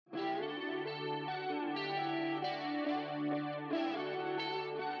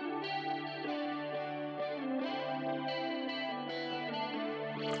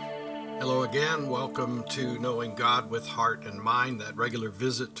Hello again. Welcome to Knowing God with Heart and Mind, that regular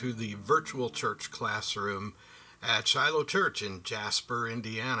visit to the virtual church classroom at Shiloh Church in Jasper,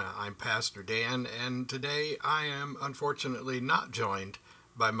 Indiana. I'm Pastor Dan, and today I am unfortunately not joined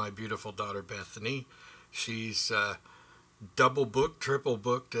by my beautiful daughter Bethany. She's double booked, triple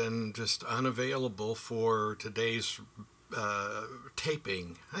booked, and just unavailable for today's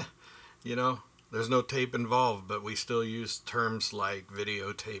taping. You know, there's no tape involved, but we still use terms like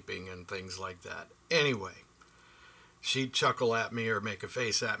videotaping and things like that. Anyway, she'd chuckle at me or make a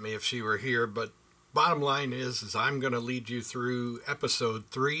face at me if she were here, but bottom line is I'm going to lead you through episode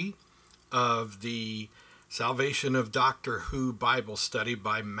 3 of the Salvation of Doctor Who Bible study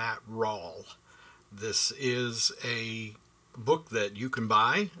by Matt Rawle. This is a book that you can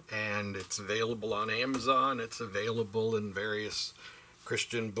buy, and it's available on Amazon. It's available in various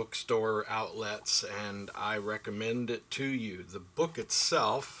Christian bookstore outlets, and I recommend it to you. The book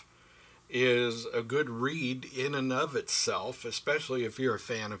itself is a good read in and of itself, especially if you're a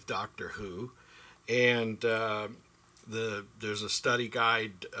fan of Doctor Who. And there's a study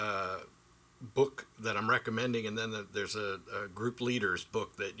guide book that I'm recommending, and then there's a group leaders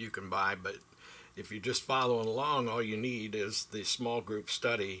book that you can buy. But if you're just following along, all you need is the small group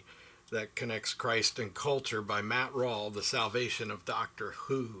study that connects Christ and culture by Matt Rawle, The Salvation of Doctor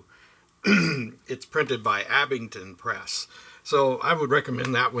Who. It's printed by Abingdon Press. So I would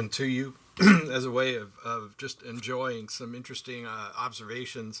recommend that one to you as a way of just enjoying some interesting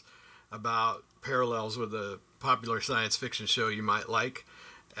observations about parallels with a popular science fiction show you might like,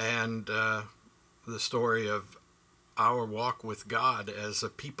 and the story of our walk with God as a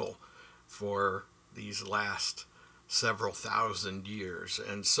people for these last several thousand years.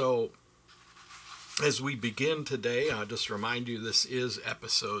 And so as we begin today, I'll just remind you this is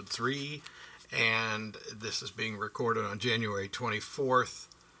episode 3, and this is being recorded on January 24th,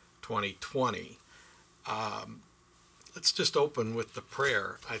 2020. Let's just open with the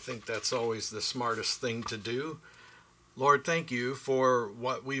prayer. I think that's always the smartest thing to do. Lord, thank you for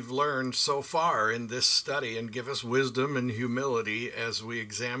what we've learned so far in this study, and give us wisdom and humility as we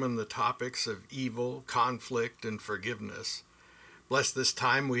examine the topics of evil, conflict, and forgiveness. Bless this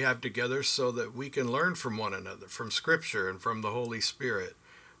time we have together so that we can learn from one another, from Scripture and from the Holy Spirit.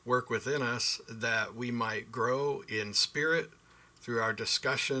 Work within us that we might grow in spirit through our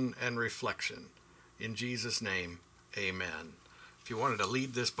discussion and reflection. In Jesus' name, amen. If you wanted to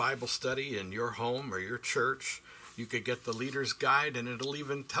lead this Bible study in your home or your church, you could get the Leader's Guide, and it'll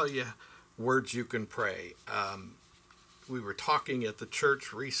even tell you words you can pray. We were talking at the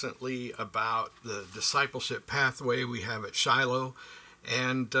church recently about the discipleship pathway we have at Shiloh,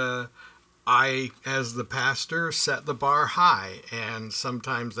 and I, as the pastor, set the bar high, and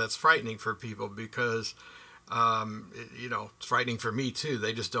sometimes that's frightening for people because, it's frightening for me too.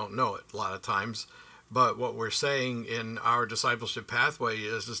 They just don't know it a lot of times. But what we're saying in our discipleship pathway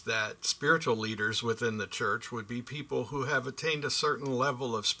is that spiritual leaders within the church would be people who have attained a certain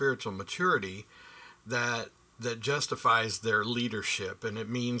level of spiritual maturity that justifies their leadership. And it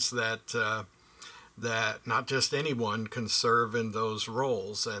means that not just anyone can serve in those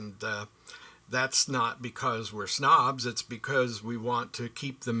roles. And that's not because we're snobs. It's because we want to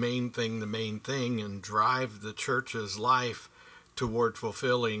keep the main thing and drive the church's life toward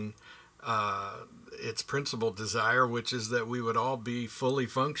fulfilling its principal desire, which is that we would all be fully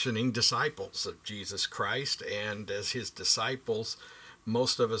functioning disciples of Jesus Christ. And as his disciples,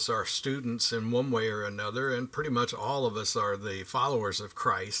 most of us are students in one way or another, and pretty much all of us are the followers of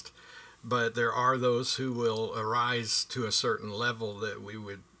Christ. But there are those who will arise to a certain level that we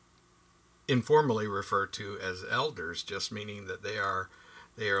would informally refer to as elders, just meaning that they are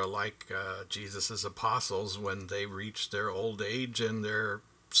like Jesus' apostles when they reach their old age and their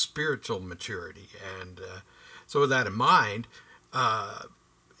spiritual maturity. And so with that in mind,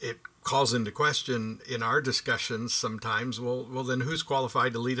 it calls into question in our discussions sometimes, well, then who's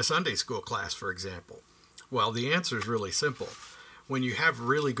qualified to lead a Sunday school class, for example? Well, the answer is really simple. When you have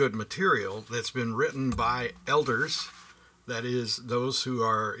really good material that's been written by elders, that is, those who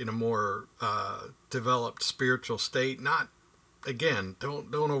are in a more developed spiritual state, don't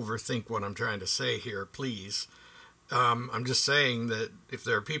overthink what I'm trying to say here, please. I'm just saying that if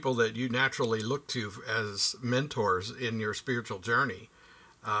there are people that you naturally look to as mentors in your spiritual journey,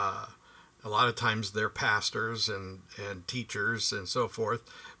 a lot of times they're pastors and teachers and so forth,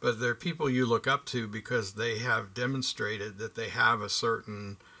 but they're people you look up to because they have demonstrated that they have a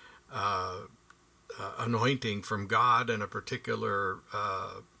certain anointing from God and a particular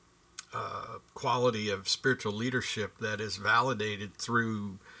quality of spiritual leadership that is validated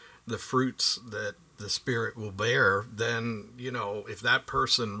through the fruits that the Spirit will bear, then, if that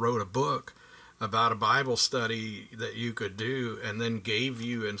person wrote a book about a Bible study that you could do and then gave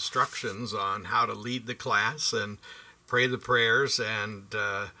you instructions on how to lead the class and pray the prayers and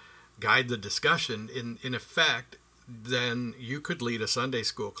guide the discussion, in effect, then you could lead a Sunday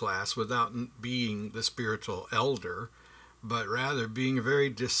school class without being the spiritual elder, but rather being a very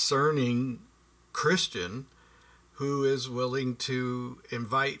discerning Christian who is willing to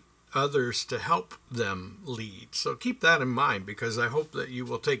invite others to help them lead. So keep that in mind, because I hope that you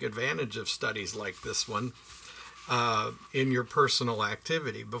will take advantage of studies like this one in your personal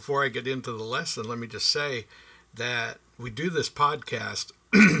activity. Before I get into the lesson, let me just say that we do this podcast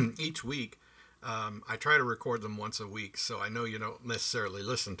each week. I try to record them once a week, so I know you don't necessarily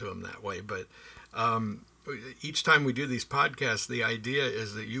listen to them that way, but each time we do these podcasts, the idea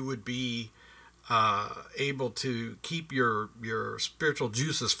is that you would be able to keep your spiritual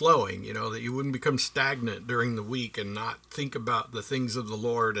juices flowing, that you wouldn't become stagnant during the week and not think about the things of the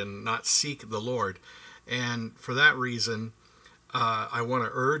Lord and not seek the Lord. And for that reason, I want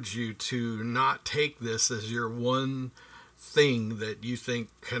to urge you to not take this as your one thing that you think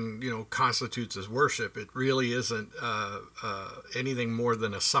constitutes as worship. It really isn't anything more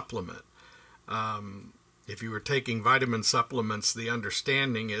than a supplement. If you were taking vitamin supplements, the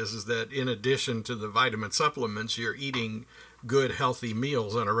understanding is that in addition to the vitamin supplements, you're eating good, healthy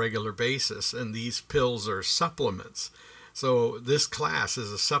meals on a regular basis, and these pills are supplements. So this class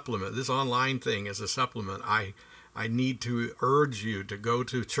is a supplement. This online thing is a supplement. I need to urge you to go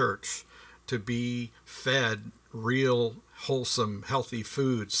to church, to be fed real, wholesome, healthy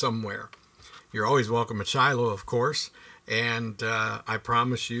food somewhere. You're always welcome at Shiloh, of course, and I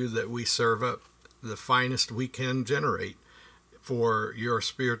promise you that we serve up the finest we can generate for your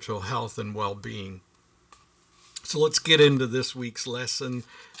spiritual health and well-being. So let's get into this week's lesson.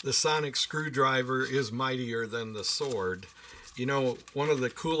 The sonic screwdriver is mightier than the sword. One of the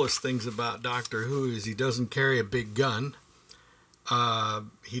coolest things about Doctor Who is he doesn't carry a big gun.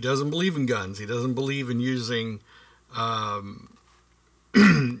 He doesn't believe in guns. He doesn't believe in using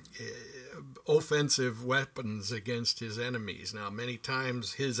offensive weapons against his enemies. Now, many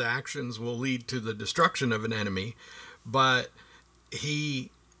times his actions will lead to the destruction of an enemy, but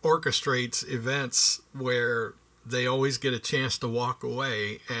he orchestrates events where they always get a chance to walk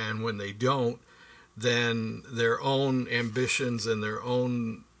away, and when they don't, then their own ambitions and their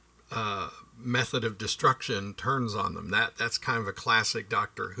own method of destruction turns on them. That's kind of a classic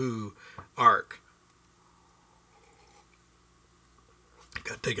Doctor Who arc.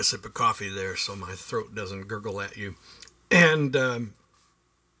 Got to take a sip of coffee there so my throat doesn't gurgle at you. And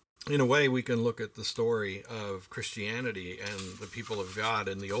in a way, we can look at the story of Christianity and the people of God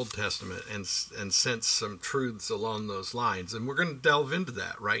in the Old Testament and sense some truths along those lines. And we're going to delve into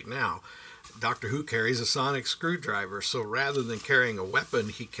that right now. Doctor Who carries a sonic screwdriver, so rather than carrying a weapon,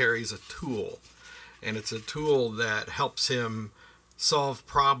 he carries a tool. And it's a tool that helps him solve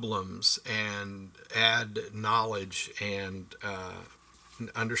problems and add knowledge and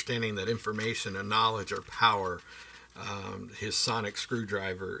understanding that information and knowledge are power. His sonic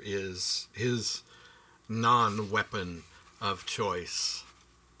screwdriver is his non-weapon of choice.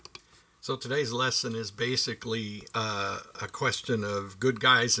 So today's lesson is basically a question of good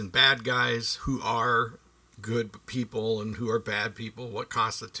guys and bad guys. Who are good people and who are bad people? What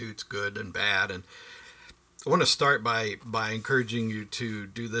constitutes good and bad? And I want to start by encouraging you to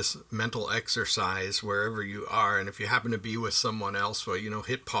do this mental exercise wherever you are. And if you happen to be with someone else, well,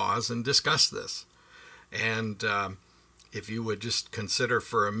 hit pause and discuss this. And if you would just consider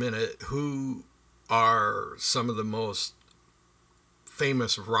for a minute, who are some of the most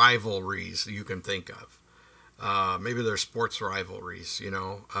famous rivalries you can think of? Maybe they're sports rivalries,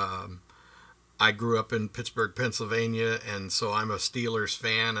 I grew up in Pittsburgh, Pennsylvania, and so I'm a Steelers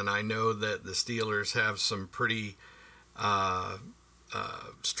fan, and I know that the Steelers have some pretty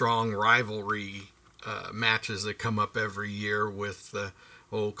strong rivalry matches that come up every year with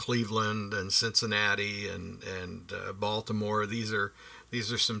Cleveland and Cincinnati and Baltimore. These are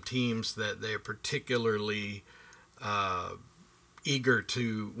some teams that they're particularly eager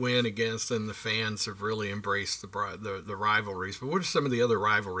to win against, and the fans have really embraced the rivalries. But what are some of the other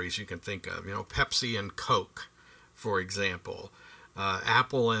rivalries you can think of? Pepsi and Coke, for example.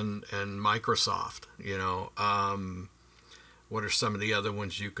 Apple and Microsoft. What are some of the other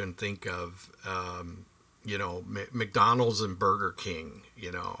ones you can think of? McDonald's and Burger King.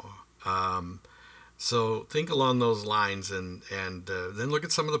 So think along those lines, and then look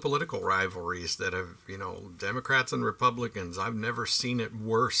at some of the political rivalries that have, Democrats and Republicans. I've never seen it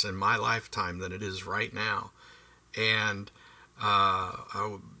worse in my lifetime than it is right now. And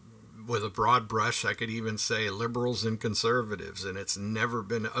with a broad brush, I could even say liberals and conservatives, and it's never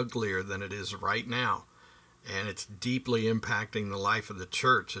been uglier than it is right now. And it's deeply impacting the life of the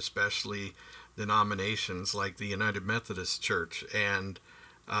church, especially denominations like the United Methodist Church. And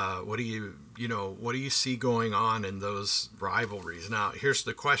what do you see going on in those rivalries? Now, here's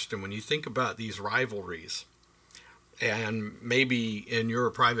the question: when you think about these rivalries, and maybe in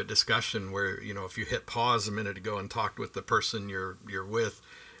your private discussion, where if you hit pause a minute ago and talked with the person you're with,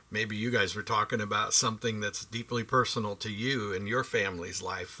 maybe you guys were talking about something that's deeply personal to you and your family's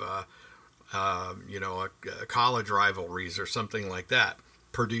life. College rivalries or something like that,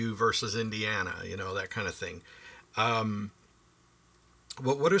 Purdue versus Indiana, that kind of thing.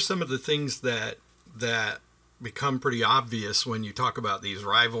 What are some of the things that become pretty obvious when you talk about these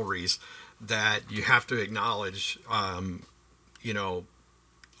rivalries that you have to acknowledge,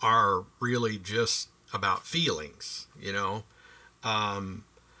 are really just about feelings?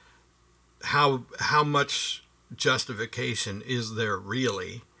 How much justification is there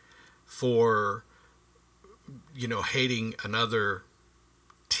really for hating another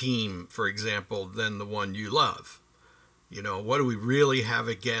team, for example, than the one you love? What do we really have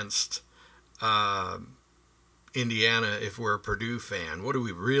against Indiana if we're a Purdue fan? What do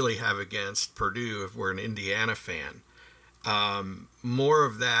we really have against Purdue if we're an Indiana fan? More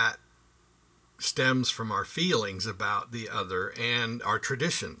of that stems from our feelings about the other and our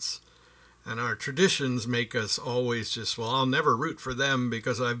traditions. And our traditions make us always just, well, I'll never root for them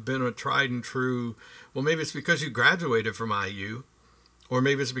because I've been a tried and true. Well, maybe it's because you graduated from IU, or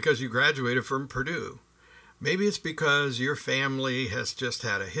maybe it's because you graduated from Purdue. Maybe it's because your family has just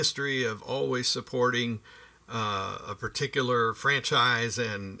had a history of always supporting a particular franchise,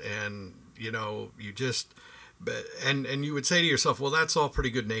 and you just, and you would say to yourself, well, that's all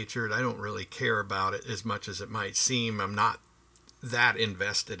pretty good natured. I don't really care about it as much as it might seem. I'm not that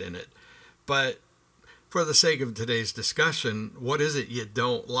invested in it. But for the sake of today's discussion, what is it you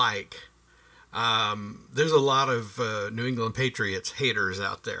don't like? There's a lot of New England Patriots haters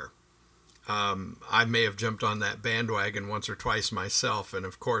out there. I may have jumped on that bandwagon once or twice myself, and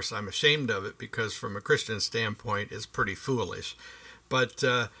of course I'm ashamed of it because from a Christian standpoint it's pretty foolish. But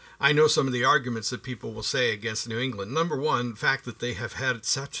I know some of the arguments that people will say against New England. Number one, the fact that they have had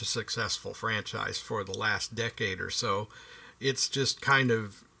such a successful franchise for the last decade or so, it's just kind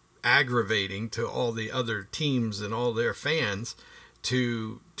of aggravating to all the other teams and all their fans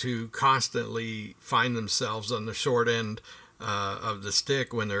to constantly find themselves on the short end of the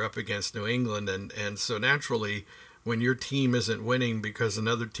stick when they're up against New England. And so naturally, when your team isn't winning because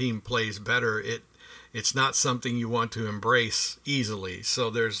another team plays better, it's not something you want to embrace easily.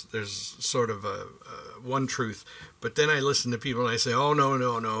 So there's sort of a one truth. But then I listen to people and I say, oh,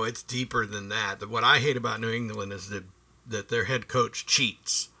 no, it's deeper than that. What I hate about New England is that their head coach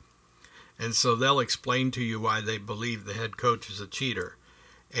cheats. And so they'll explain to you why they believe the head coach is a cheater.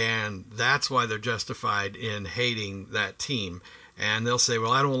 And that's why they're justified in hating that team. And they'll say,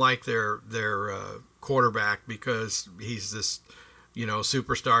 well, I don't like their quarterback because he's this,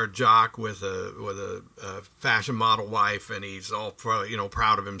 superstar jock with a fashion model wife, and he's all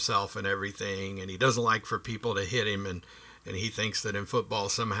proud of himself and everything, and he doesn't like for people to hit him, and he thinks that in football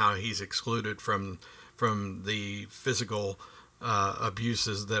somehow he's excluded from the physical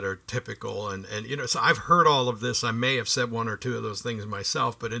abuses that are typical. And so I've heard all of this. I may have said one or two of those things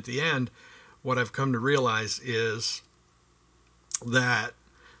myself, but at the end, what I've come to realize is that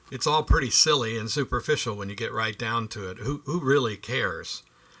it's all pretty silly and superficial when you get right down to it. Who really cares?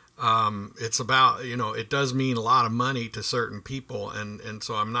 It's about, it does mean a lot of money to certain people. And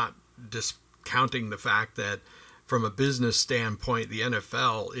so I'm not discounting the fact that from a business standpoint, the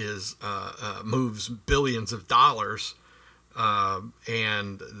NFL moves billions of dollars.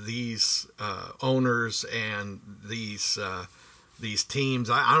 And these owners and these teams,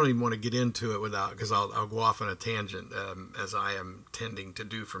 I don't even want to get into it because I'll go off on a tangent, as I am tending to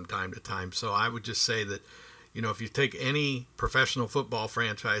do from time to time. So I would just say that, if you take any professional football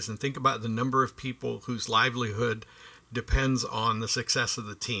franchise and think about the number of people whose livelihood depends on the success of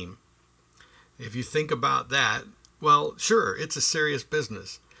the team, if you think about that, well, sure, it's a serious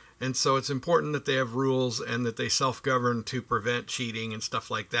business. And so it's important that they have rules and that they self-govern to prevent cheating and stuff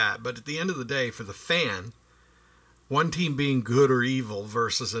like that. But at the end of the day, for the fan, one team being good or evil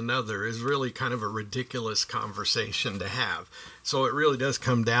versus another is really kind of a ridiculous conversation to have. So it really does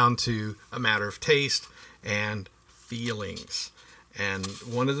come down to a matter of taste and feelings. And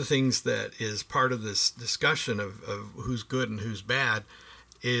one of the things that is part of this discussion of who's good and who's bad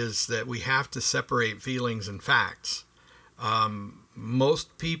is that we have to separate feelings and facts.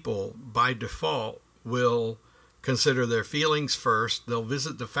 Most people, by default, will consider their feelings first. They'll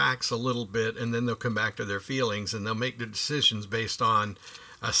visit the facts a little bit, and then they'll come back to their feelings, and they'll make the decisions based on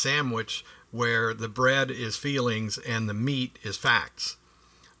a sandwich where the bread is feelings and the meat is facts.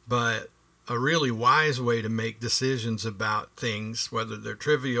 But a really wise way to make decisions about things, whether they're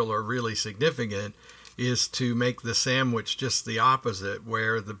trivial or really significant, is to make the sandwich just the opposite,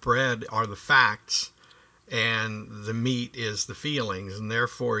 where the bread are the facts and the meat is the feelings, and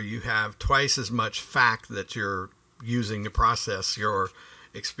therefore you have twice as much fact that you're using to process your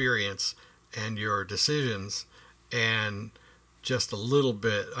experience and your decisions, and just a little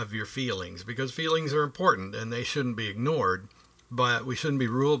bit of your feelings, because feelings are important and they shouldn't be ignored, but we shouldn't be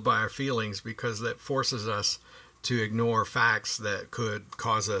ruled by our feelings, because that forces us to ignore facts that could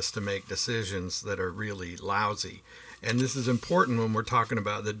cause us to make decisions that are really lousy. And this is important when we're talking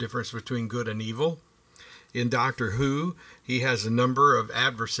about the difference between good and evil. In Doctor Who, he has a number of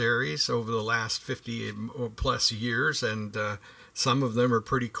adversaries over the last 50 or plus years, and some of them are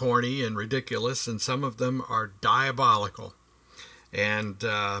pretty corny and ridiculous, and some of them are diabolical. And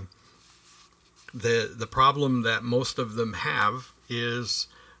the problem that most of them have is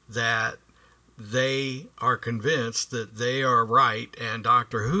that they are convinced that they are right and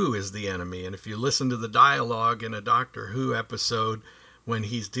Doctor Who is the enemy. And if you listen to the dialogue in a Doctor Who episode when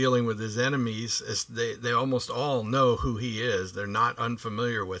he's dealing with his enemies, they almost all know who he is. They're not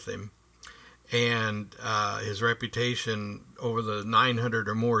unfamiliar with him. And his reputation over the 900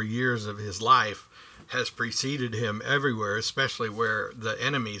 or more years of his life has preceded him everywhere, especially where the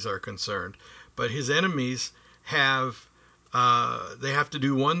enemies are concerned. But his enemies have to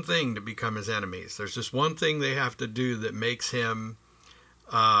do one thing to become his enemies. There's just one thing they have to do that makes him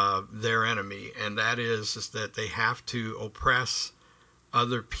their enemy, and that is that they have to oppress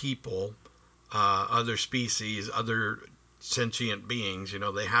other people, other species, other sentient beings.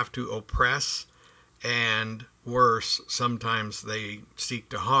 They have to oppress, and worse, sometimes they seek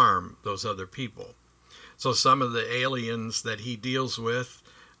to harm those other people. So some of the aliens that he deals with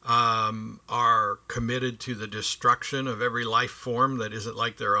are committed to the destruction of every life form that isn't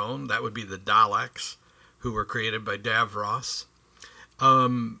like their own. That would be the Daleks, who were created by Davros.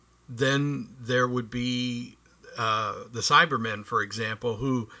 Then there would be the Cybermen, for example,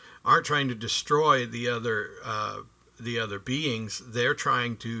 who aren't trying to destroy the other beings. They're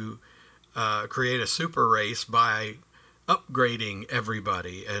trying to create a super race by upgrading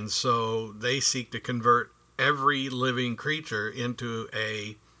everybody, and so they seek to convert every living creature into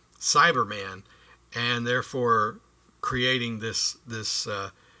a Cyberman, and therefore creating this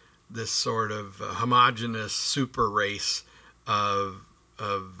sort of homogeneous super race of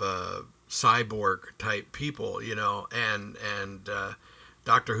cyborg type people, and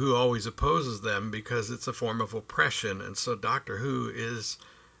Doctor Who always opposes them because it's a form of oppression, and so Doctor Who is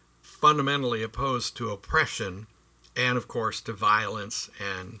fundamentally opposed to oppression, and of course to violence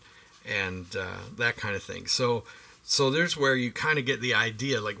and that kind of thing. So there's where you kind of get the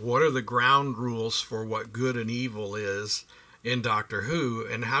idea, like, what are the ground rules for what good and evil is in Doctor Who,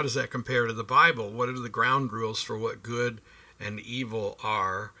 and how does that compare to the Bible? What are the ground rules for what good and evil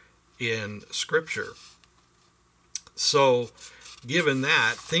are in Scripture? So given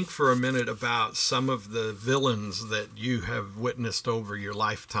that, think for a minute about some of the villains that you have witnessed over your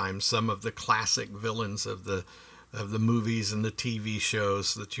lifetime, some of the classic villains of the movies and the TV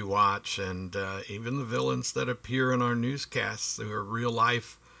shows that you watch, and even the villains that appear in our newscasts who are real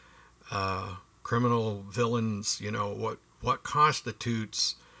life criminal villains. What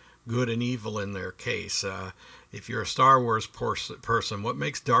constitutes good and evil in their case? If you're a Star Wars person, what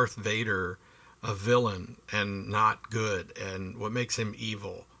makes Darth Vader a villain and not good, and what makes him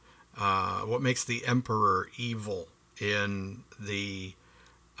evil? What makes the Emperor evil in the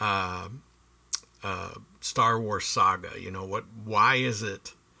Star Wars saga? Why is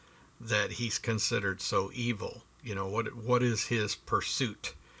it that he's considered so evil? What is his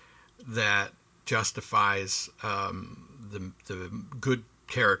pursuit that justifies the good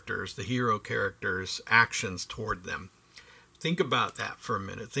characters, the hero characters' actions toward them? Think about that for a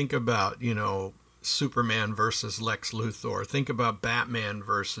minute. Think about, Superman versus Lex Luthor. Think about Batman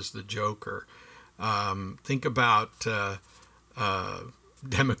versus the Joker. Think about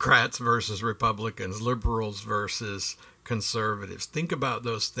Democrats versus Republicans, liberals versus conservatives. Think about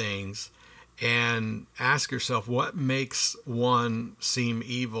those things and ask yourself, what makes one seem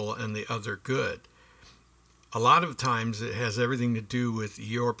evil and the other good? A lot of times it has everything to do with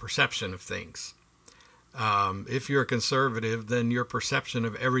your perception of things. If you're a conservative, then your perception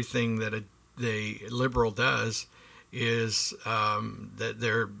of everything that the liberal does is that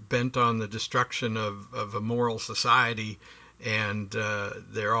they're bent on the destruction of a moral society and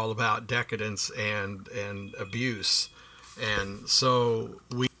they're all about decadence and abuse. And so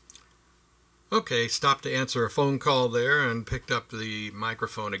we stopped to answer a phone call there and picked up the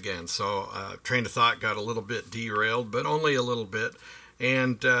microphone again. So train of thought got a little bit derailed, but only a little bit.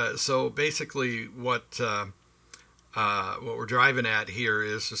 And so basically what we're driving at here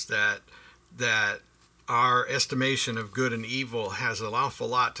is just that our estimation of good and evil has an awful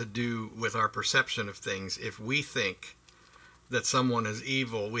lot to do with our perception of things. If we think that someone is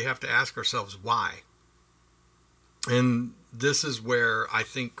evil, we have to ask ourselves why. And this is where I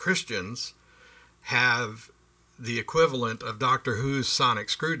think Christians have the equivalent of Doctor Who's sonic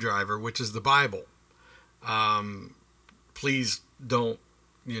screwdriver, which is the Bible. Please don't,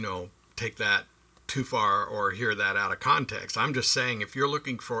 take that too far or hear that out of context. I'm just saying, if you're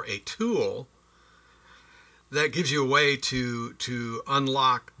looking for a tool that gives you a way to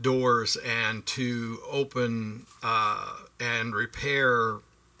unlock doors and to open and repair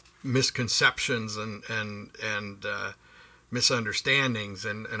misconceptions and misunderstandings,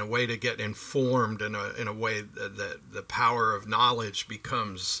 and a way to get informed in a way that the power of knowledge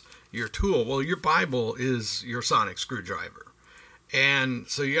becomes your tool. Well, your Bible is your sonic screwdriver. And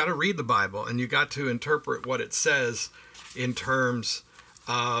so you got to read the Bible, and you got to interpret what it says in terms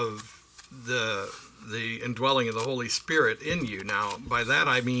of the indwelling of the Holy Spirit in you. Now, by that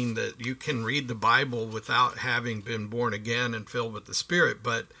I mean that you can read the Bible without having been born again and filled with the Spirit,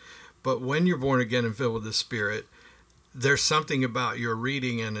 but when you're born again and filled with the Spirit, there's something about your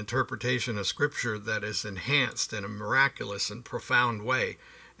reading and interpretation of Scripture that is enhanced in a miraculous and profound way.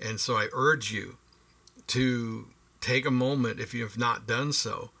 And so I urge you to take a moment, if you have not done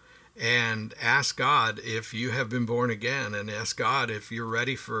so, and ask God if you have been born again, and ask God if you're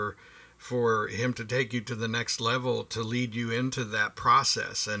ready for Him to take you to the next level, to lead you into that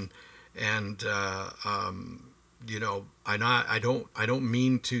process. I don't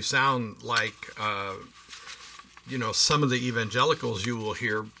mean to sound like some of the evangelicals you will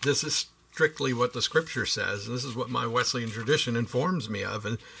hear. This is strictly what the Scripture says, and this is what my Wesleyan tradition informs me of,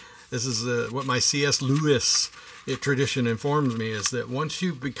 and this is what my C.S. Lewis tradition informs me, is that once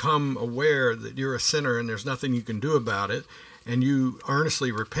you become aware that you're a sinner and there's nothing you can do about it, and you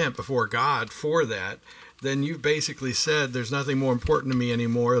earnestly repent before God for that, then you've basically said, there's nothing more important to me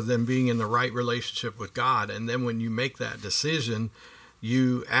anymore than being in the right relationship with God. And then when you make that decision,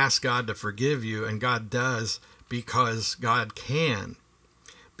 you ask God to forgive you, and God does, because God can.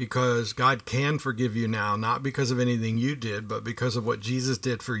 Because God can forgive you now, not because of anything you did, but because of what Jesus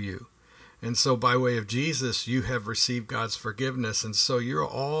did for you. And so by way of Jesus, you have received God's forgiveness. And so you're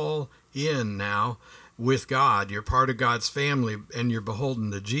all in now with God. You're part of God's family, and you're beholden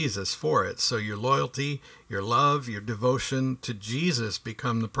to Jesus for it. So your loyalty, your love, your devotion to Jesus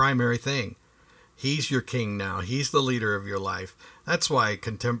become the primary thing. He's your king now. He's the leader of your life. That's why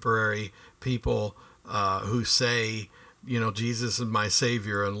contemporary people who say, Jesus is my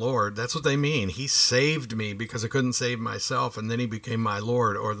Savior and Lord, that's what they mean. He saved me because I couldn't save myself, and then He became my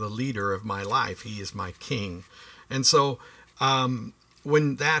Lord, or the leader of my life. He is my King. And so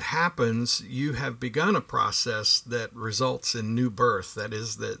when that happens, you have begun a process that results in new birth. That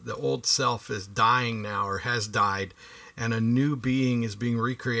is, that the old self is dying now, or has died, and a new being is being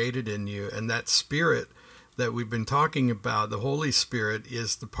recreated in you. And that Spirit that we've been talking about, the Holy Spirit,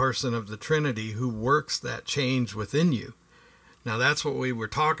 is the person of the Trinity who works that change within you. Now, that's what we were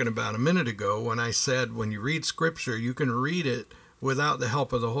talking about a minute ago when I said, when you read Scripture, you can read it without the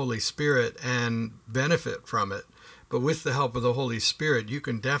help of the Holy Spirit and benefit from it. But with the help of the Holy Spirit, you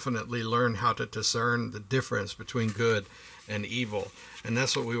can definitely learn how to discern the difference between good and evil. And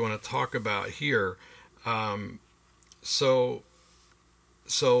that's what we want to talk about here. So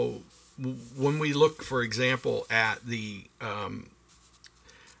when we look, for example, at the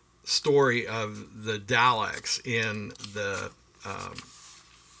story of the Daleks in the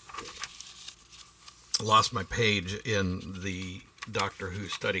lost my page in the Doctor Who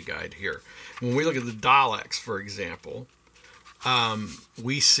study guide here. When we look at the Daleks, for example,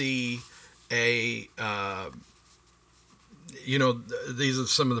 we see these are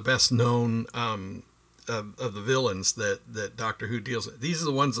some of the best known of the villains that Doctor Who deals with. These are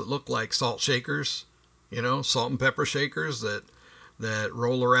the ones that look like salt shakers, salt and pepper shakers that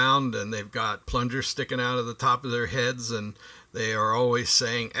roll around, and they've got plungers sticking out of the top of their heads, and they are always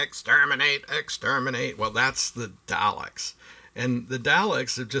saying, "Exterminate, exterminate." Well, that's the Daleks. And the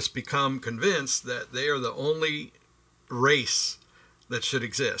Daleks have just become convinced that they are the only race that should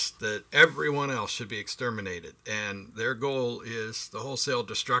exist, that everyone else should be exterminated. And their goal is the wholesale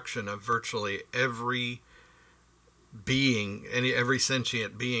destruction of virtually every being, every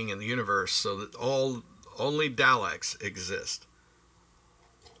sentient being in the universe, so that all Only Daleks exist.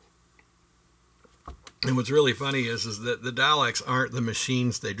 And what's really funny is that the Daleks aren't the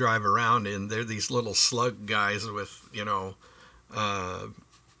machines they drive around in. They're these little slug guys with,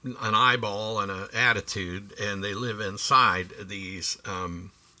 an eyeball and an attitude, and they live inside these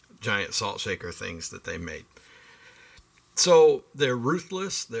giant salt shaker things that they made. So they're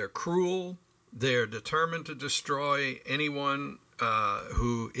ruthless, they're cruel, they're determined to destroy anyone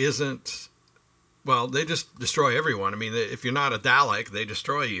who isn't. Well, they just destroy everyone. I mean, if you're not a Dalek, they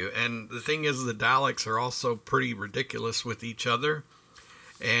destroy you. And the thing is, the Daleks are also pretty ridiculous with each other.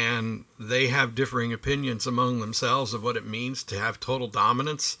 And they have differing opinions among themselves of what it means to have total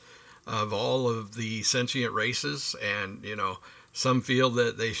dominance of all of the sentient races. And, some feel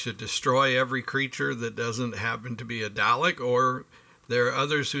that they should destroy every creature that doesn't happen to be a Dalek, or there are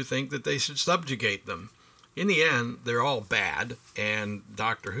others who think that they should subjugate them. In the end, they're all bad, and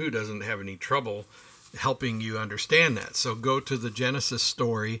Doctor Who doesn't have any trouble helping you understand that. So go to the Genesis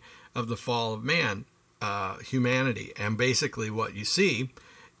story of the fall of man, humanity, and basically what you see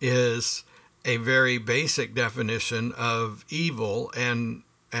is a very basic definition of evil and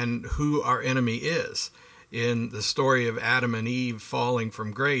who our enemy is. In the story of Adam and Eve falling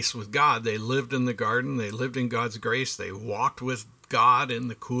from grace with God, they lived in the garden, they lived in God's grace, they walked with God in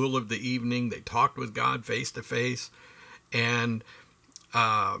the cool of the evening. They talked with God face to face, and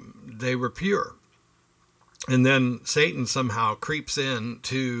they were pure. And then Satan somehow creeps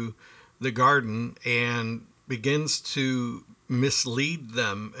into the garden and begins to mislead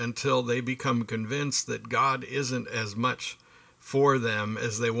them until they become convinced that God isn't as much for them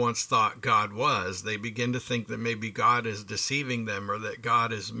as they once thought God was. They begin to think that maybe God is deceiving them, or that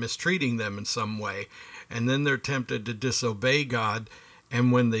God is mistreating them in some way. And then they're tempted to disobey God.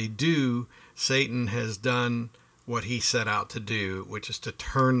 And when they do, Satan has done what he set out to do, which is to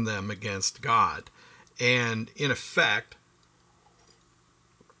turn them against God. And in effect,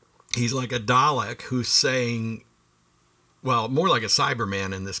 he's like a Dalek who's saying, well, more like a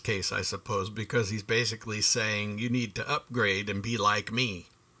Cyberman in this case, I suppose, because he's basically saying you need to upgrade and be like me.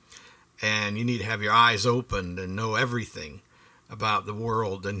 And you need to have your eyes opened and know everything about the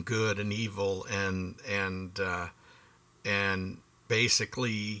world and good and evil, and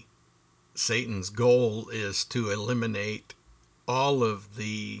basically Satan's goal is to eliminate all of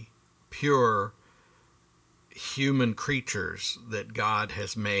the pure human creatures that God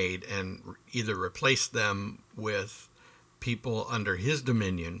has made and either replace them with people under his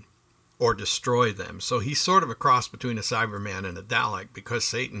dominion or destroy them. So he's sort of a cross between a Cyberman and a Dalek, because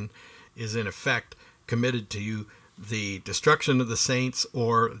Satan is in effect committed to the destruction of the saints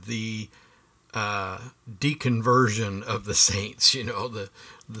or the deconversion of the saints.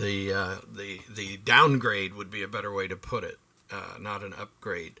 The downgrade would be a better way to put it, not an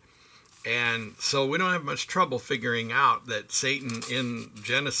upgrade. And so we don't have much trouble figuring out that Satan in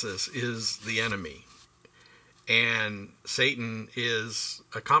Genesis is the enemy. And Satan is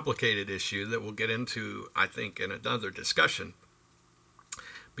a complicated issue that we'll get into, I think, in another discussion,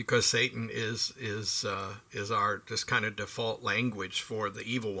 because Satan is our just kind of default language for the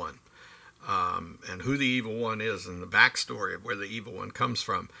evil one, and who the evil one is and the backstory of where the evil one comes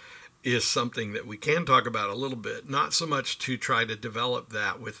from is something that we can talk about a little bit, not so much to try to develop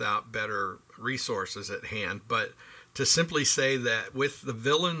that without better resources at hand, but to simply say that with the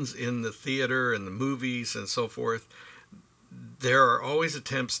villains in the theater and the movies and so forth, there are always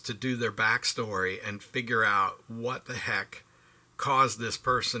attempts to do their backstory and figure out what the heck caused this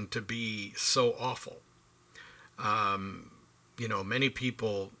person to be so awful. Many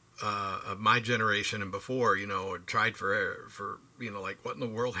people of my generation and before, tried for like, what in the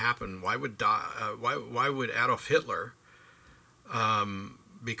world happened? Why would Adolf Hitler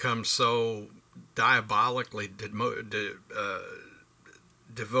become so diabolically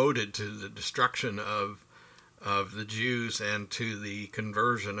devoted to the destruction of the Jews and to the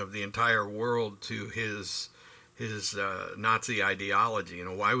conversion of the entire world to his Nazi ideology?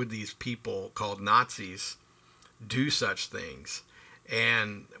 Why would these people called Nazis do such things?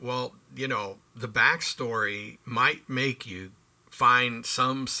 And, well, the backstory might make you find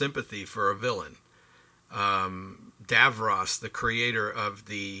some sympathy for a villain. Davros, the creator of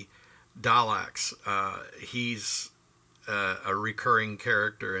the Daleks, he's a recurring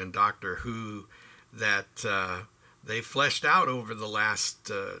character in Doctor Who that they fleshed out over the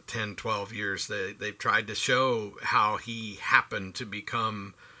last 10, 12 years. They've tried to show how he happened to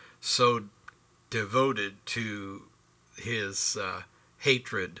become so devoted to his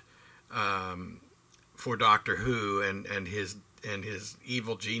hatred for Doctor Who, and his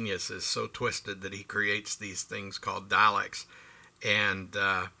evil genius is so twisted that he creates these things called Daleks. And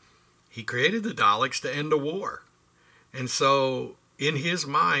He created the Daleks to end a war. And so in his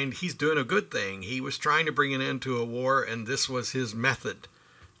mind, he's doing a good thing. He was trying to bring an end to a war, and this was his method,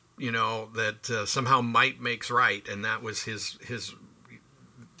 that somehow might makes right, and that was his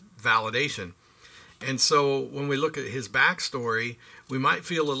validation. And so when we look at his backstory, we might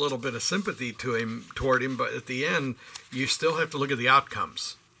feel a little bit of sympathy toward him, but at the end, you still have to look at the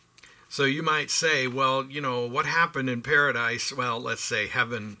outcomes. So you might say, well, what happened in paradise? Well, let's say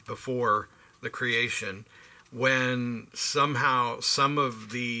heaven before the creation, when somehow some of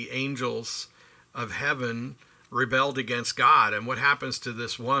the angels of heaven rebelled against God. And what happens to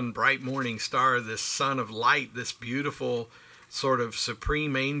this one bright morning star, this son of light, this beautiful sort of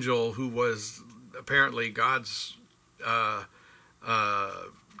supreme angel who was apparently God's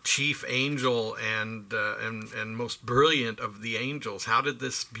chief angel and most brilliant of the angels? How did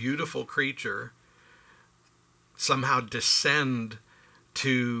this beautiful creature somehow descend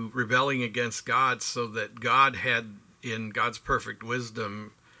to rebelling against God, so that God had, in God's perfect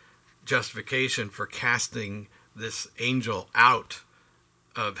wisdom, justification for casting this angel out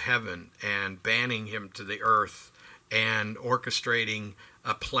of heaven and banning him to the earth and orchestrating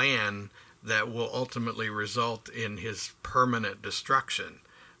a plan that will ultimately result in his permanent destruction?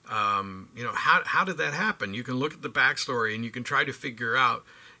 How did that happen? You can look at the backstory and you can try to figure out,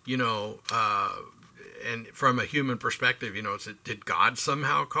 and from a human perspective, did God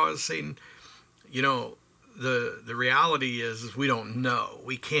somehow cause Satan? The reality is we don't know.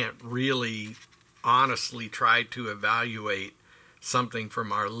 We can't really honestly try to evaluate something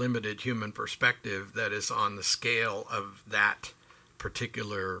from our limited human perspective that is on the scale of that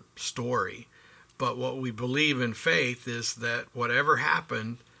particular story. But what we believe in faith is that whatever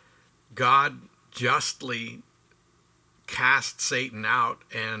happened, God justly cast Satan out,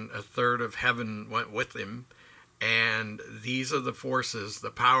 and a third of heaven went with him. And these are the forces, the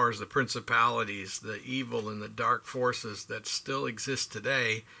powers, the principalities, the evil and the dark forces that still exist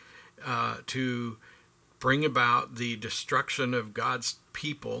today to bring about the destruction of God's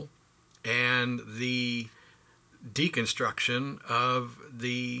people and the deconstruction of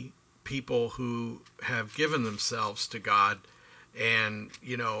the people who have given themselves to God. And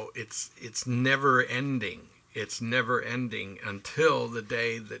it's never ending. It's never ending until the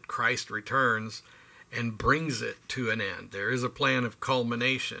day that Christ returns and brings it to an end. There is a plan of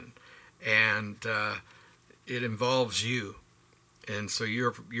culmination, and it involves you. And so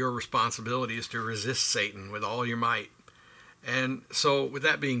your responsibility is to resist Satan with all your might. And so with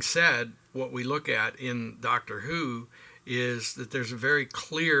that being said, what we look at in Doctor Who is that there's a very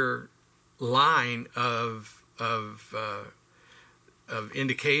clear line of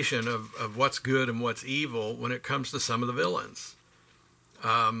indication of what's good and what's evil when it comes to some of the villains.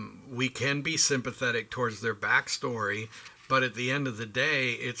 We can be sympathetic towards their backstory, but at the end of the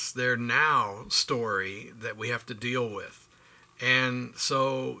day, it's their now story that we have to deal with. And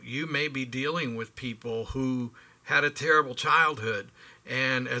so you may be dealing with people who had a terrible childhood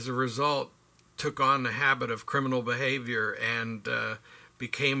and as a result took on the habit of criminal behavior and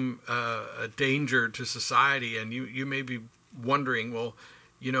became a danger to society. And you may be wondering, well,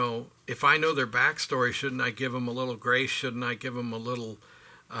 if I know their backstory, shouldn't I give them a little grace? Shouldn't I give them a little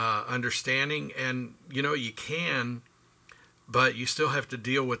understanding? And, you can, but you still have to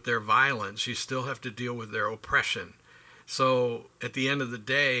deal with their violence. You still have to deal with their oppression. So at the end of the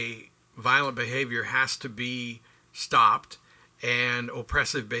day, violent behavior has to be stopped and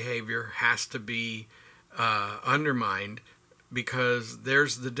oppressive behavior has to be undermined, because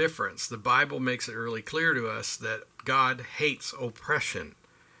there's the difference. The Bible makes it really clear to us that God hates oppression.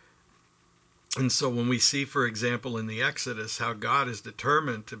 And so when we see, for example, in the Exodus, how God is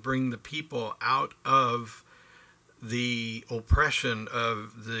determined to bring the people out of the oppression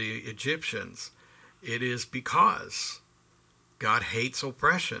of the Egyptians, it is because God hates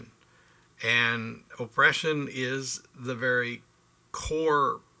oppression. And oppression is the very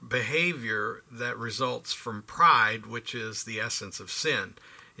core behavior that results from pride, which is the essence of sin.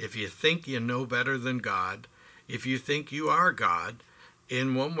 If you think you know better than God, if you think you are God,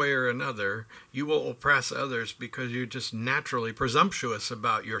 in one way or another, you will oppress others because you're just naturally presumptuous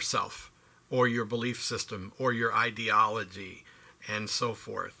about yourself or your belief system or your ideology and so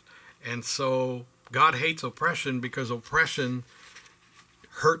forth. And so God hates oppression because oppression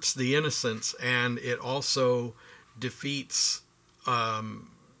hurts the innocents, and it also defeats,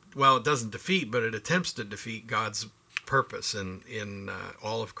 it doesn't defeat, but it attempts to defeat God's purpose in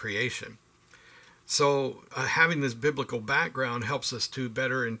all of creation. So having this biblical background helps us to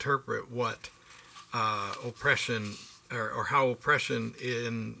better interpret what oppression or how oppression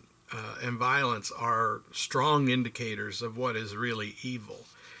and violence are strong indicators of what is really evil.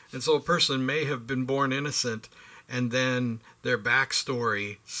 And so a person may have been born innocent, and then their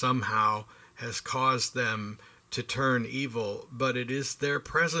backstory somehow has caused them to turn evil, but it is their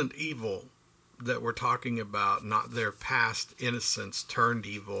present evil that we're talking about, not their past innocence turned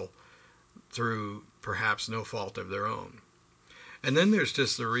evil through perhaps no fault of their own. And then there's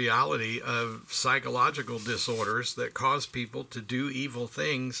just the reality of psychological disorders that cause people to do evil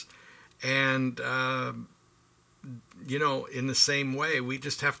things. And, in the same way, we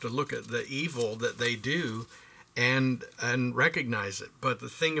just have to look at the evil that they do and recognize it. But the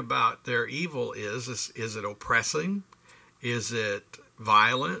thing about their evil is it oppressing? Is it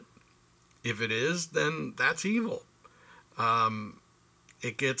violent? If it is, then that's evil.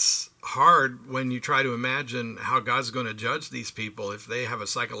 It gets hard when you try to imagine how God's going to judge these people if they have a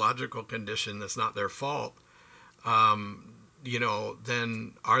psychological condition that's not their fault. Then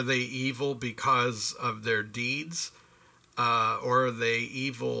are they evil because of their deeds, or are they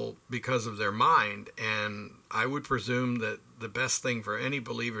evil because of their mind? And I would presume that the best thing for any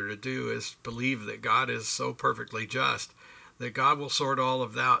believer to do is believe that God is so perfectly just that God will sort all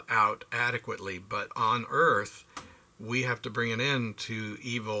of that out adequately. But on earth, we have to bring an end to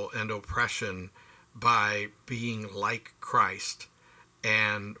evil and oppression by being like Christ.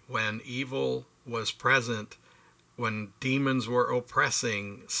 And when evil was present, when demons were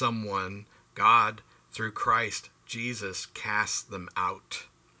oppressing someone, God, through Christ Jesus, cast them out.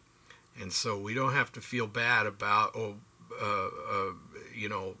 And so we don't have to feel bad about,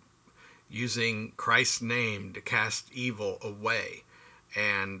 using Christ's name to cast evil away.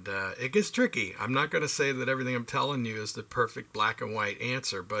 And it gets tricky. I'm not going to say that everything I'm telling you is the perfect black and white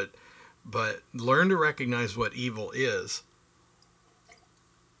answer, but learn to recognize what evil is,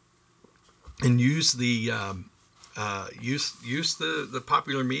 and use the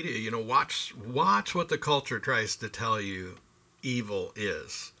popular media. Watch what the culture tries to tell you evil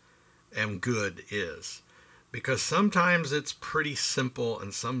is and good is, because sometimes it's pretty simple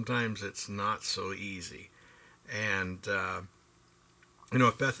and sometimes it's not so easy. And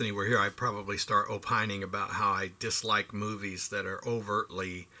if Bethany were here, I'd probably start opining about how I dislike movies that are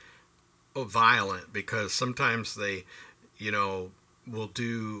overtly violent, because sometimes they, will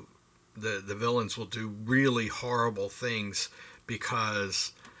do, the villains will do really horrible things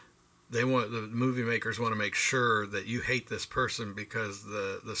because the movie makers want to make sure that you hate this person, because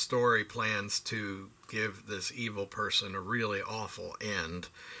the story plans to give this evil person a really awful end,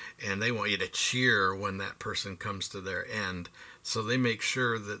 and they want you to cheer when that person comes to their end. So they make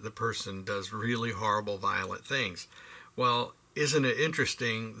sure that the person does really horrible, violent things. Well, isn't it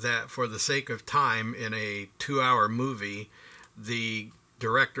interesting that for the sake of time in a 2-hour movie, the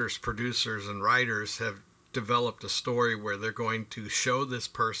directors, producers, and writers have developed a story where they're going to show this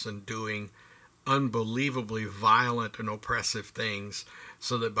person doing unbelievably violent and oppressive things,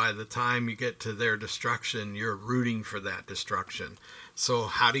 so that by the time you get to their destruction, you're rooting for that destruction. So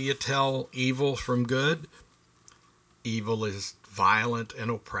how do you tell evil from good? Evil is violent and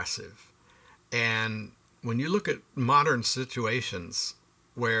oppressive. And when you look at modern situations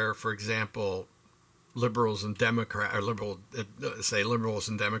where, for example, liberals and Democrats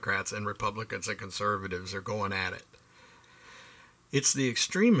and Republicans and conservatives are going at it, it's the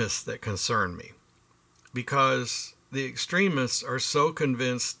extremists that concern me, because the extremists are so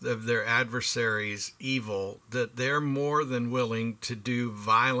convinced of their adversary's evil that they're more than willing to do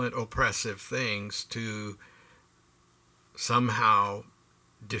violent, oppressive things to somehow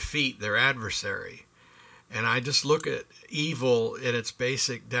defeat their adversary. And I just look at evil in its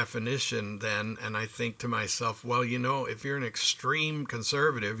basic definition then, and I think to myself, well, if you're an extreme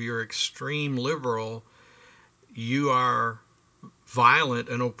conservative, you're extreme liberal, you are violent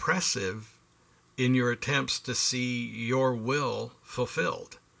and oppressive in your attempts to see your will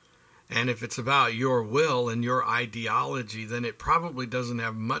fulfilled. And if it's about your will and your ideology, then it probably doesn't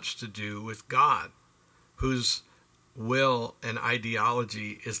have much to do with God, whose will and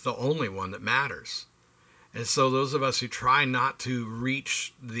ideology is the only one that matters. And so those of us who try not to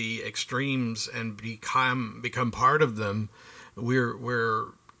reach the extremes and become part of them, we're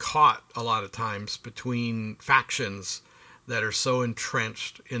caught a lot of times between factions that are so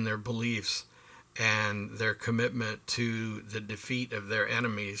entrenched in their beliefs and their commitment to the defeat of their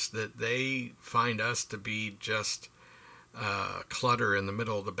enemies that they find us to be just clutter in the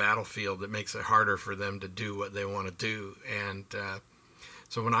middle of the battlefield that makes it harder for them to do what they want to do. And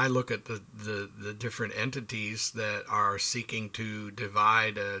so when I look at the different entities that are seeking to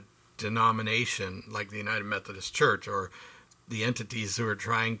divide a denomination like the United Methodist Church, or the entities who are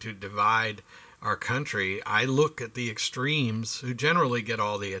trying to divide our country, I look at the extremes who generally get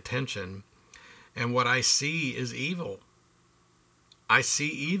all the attention, and what I see is evil. I see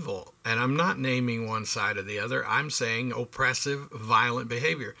evil, and I'm not naming one side or the other. I'm saying oppressive, violent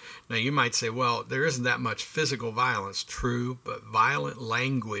behavior. Now, you might say, well, there isn't that much physical violence. True, but violent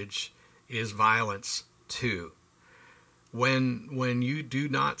language is violence too. When you do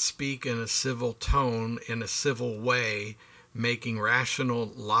not speak in a civil tone, in a civil way, making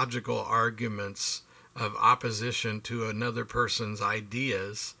rational, logical arguments of opposition to another person's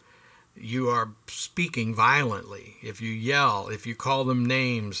ideas, you are speaking violently. If you yell, if you call them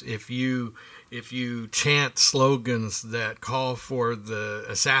names, if you chant slogans that call for the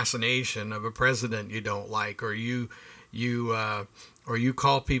assassination of a president you don't like, or you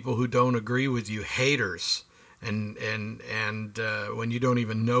call people who don't agree with you haters, and when you don't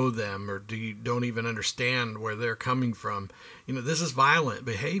even know them, or you don't even understand where they're coming from, this is violent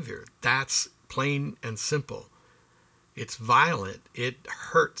behavior. That's plain and simple. It's violent. It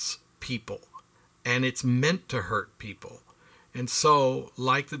hurts people, and it's meant to hurt people. And so,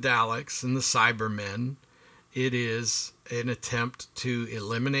 like the Daleks and the Cybermen, it is an attempt to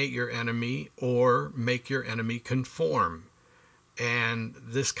eliminate your enemy or make your enemy conform. And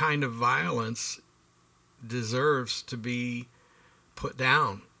this kind of violence deserves to be put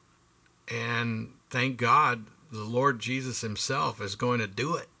down. And thank God the Lord Jesus himself is going to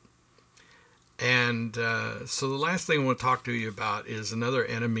do it. And so the last thing I want to talk to you about is another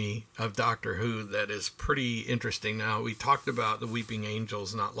enemy of Doctor Who that is pretty interesting. Now, we talked about the Weeping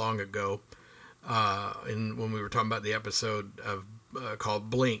Angels not long ago when we were talking about the episode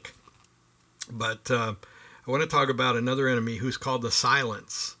called Blink. But I want to talk about another enemy who's called the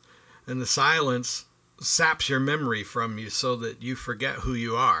Silence. And the Silence saps your memory from you so that you forget who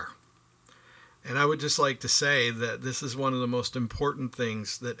you are. And I would just like to say that this is one of the most important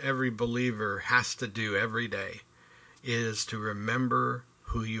things that every believer has to do every day, is to remember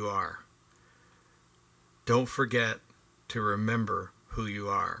who you are. Don't forget to remember who you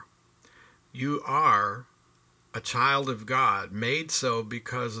are. You are a child of God, made so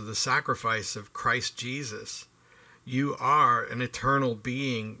because of the sacrifice of Christ Jesus. You are an eternal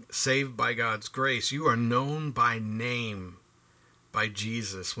being saved by God's grace. You are known by name by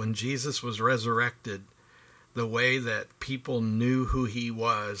Jesus. When Jesus was resurrected, the way that people knew who he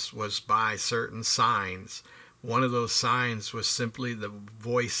was by certain signs. One of those signs was simply the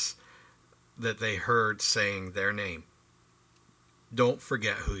voice that they heard saying their name. Don't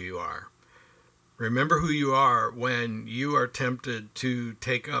forget who you are. Remember who you are when you are tempted to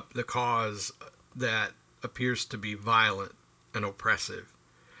take up the cause that appears to be violent and oppressive.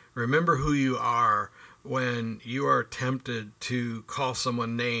 Remember who you are when you are tempted to call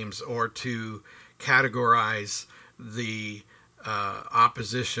someone names or to categorize the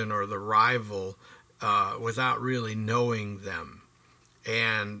opposition or the rival without really knowing them.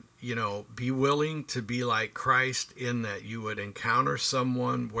 And, be willing to be like Christ in that you would encounter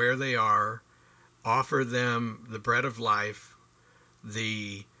someone where they are, offer them the bread of life,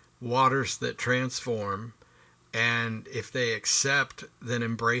 the waters that transform, and if they accept, then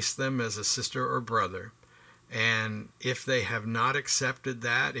embrace them as a sister or brother. And if they have not accepted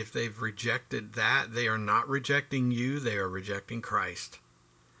that, if they've rejected that, they are not rejecting you, they are rejecting Christ.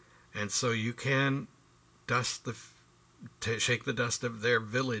 And so you can shake the dust of their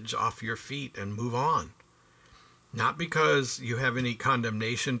village off your feet and move on. Not because you have any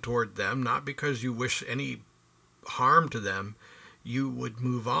condemnation toward them, not because you wish any harm to them. You would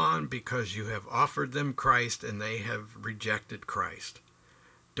move on because you have offered them Christ and they have rejected Christ.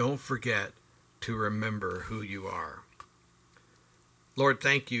 Don't forget to remember who you are. Lord,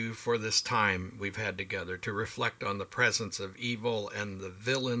 thank you for this time we've had together to reflect on the presence of evil and the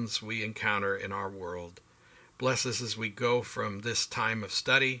villains we encounter in our world. Bless us as we go from this time of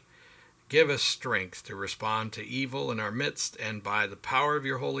study. Give us strength to respond to evil in our midst, and by the power of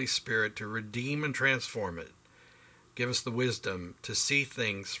your Holy Spirit to redeem and transform it. Give us the wisdom to see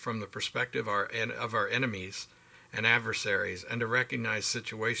things from the perspective of our enemies and adversaries, and to recognize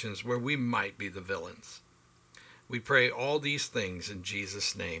situations where we might be the villains. We pray all these things in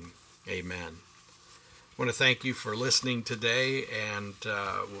Jesus' name. Amen. I want to thank you for listening today, and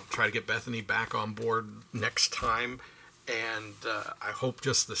we'll try to get Bethany back on board next time. And I hope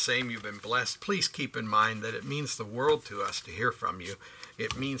just the same you've been blessed. Please keep in mind that it means the world to us to hear from you.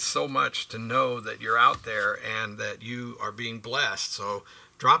 It means so much to know that you're out there and that you are being blessed. So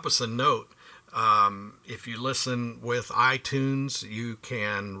drop us a note. If you listen with iTunes, you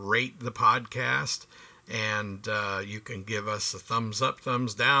can rate the podcast, and you can give us a thumbs up,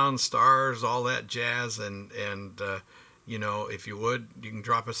 thumbs down, stars, all that jazz. And if you would, you can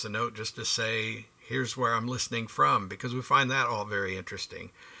drop us a note just to say, here's where I'm listening from, because we find that all very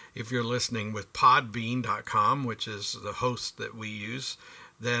interesting. If you're listening with podbean.com, which is the host that we use,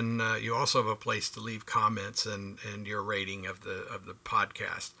 then you also have a place to leave comments and your rating of the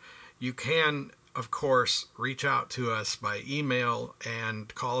podcast. You can, of course, reach out to us by email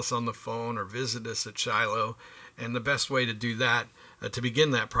and call us on the phone or visit us at Shiloh. And the best way to do that, to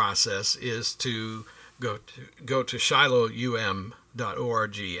begin that process, is to go to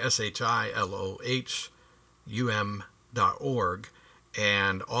shilohum.org, SHILOHUM.org.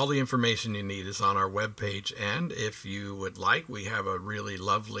 And all the information you need is on our webpage. And if you would like, we have a really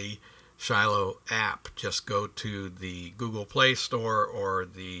lovely Shiloh app. Just go to the Google Play Store or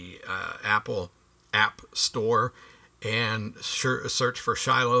the Apple App Store and search for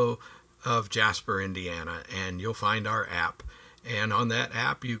Shiloh of Jasper, Indiana, and you'll find our app. And on that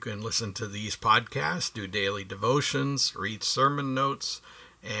app, you can listen to these podcasts, do daily devotions, read sermon notes,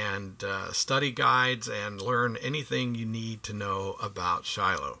 and study guides, and learn anything you need to know about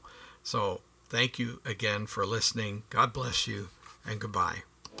Shiloh. So thank you again for listening. God bless you, and goodbye.